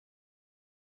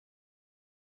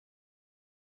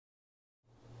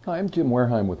Hi, I'm Jim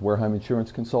Wareheim with Wareheim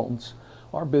Insurance Consultants.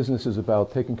 Our business is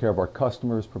about taking care of our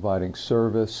customers, providing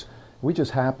service. We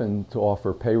just happen to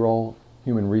offer payroll,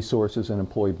 human resources, and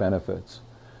employee benefits.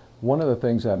 One of the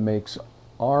things that makes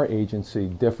our agency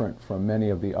different from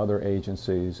many of the other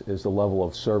agencies is the level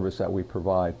of service that we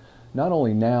provide. Not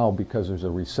only now because there's a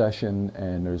recession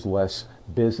and there's less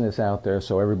business out there,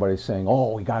 so everybody's saying,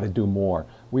 oh, we got to do more.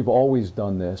 We've always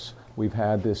done this. We've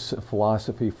had this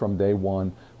philosophy from day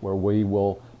one where we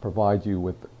will provide you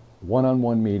with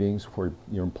one-on-one meetings for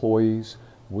your employees.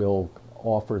 We'll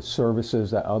offer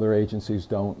services that other agencies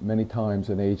don't. Many times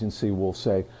an agency will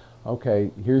say,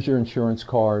 okay, here's your insurance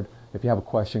card. If you have a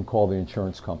question, call the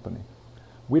insurance company.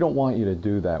 We don't want you to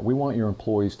do that. We want your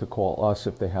employees to call us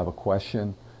if they have a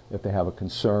question, if they have a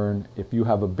concern. If you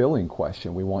have a billing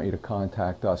question, we want you to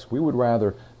contact us. We would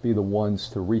rather be the ones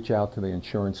to reach out to the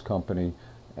insurance company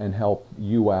and help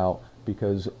you out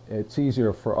because it's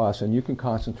easier for us and you can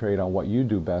concentrate on what you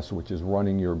do best, which is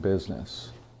running your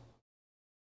business.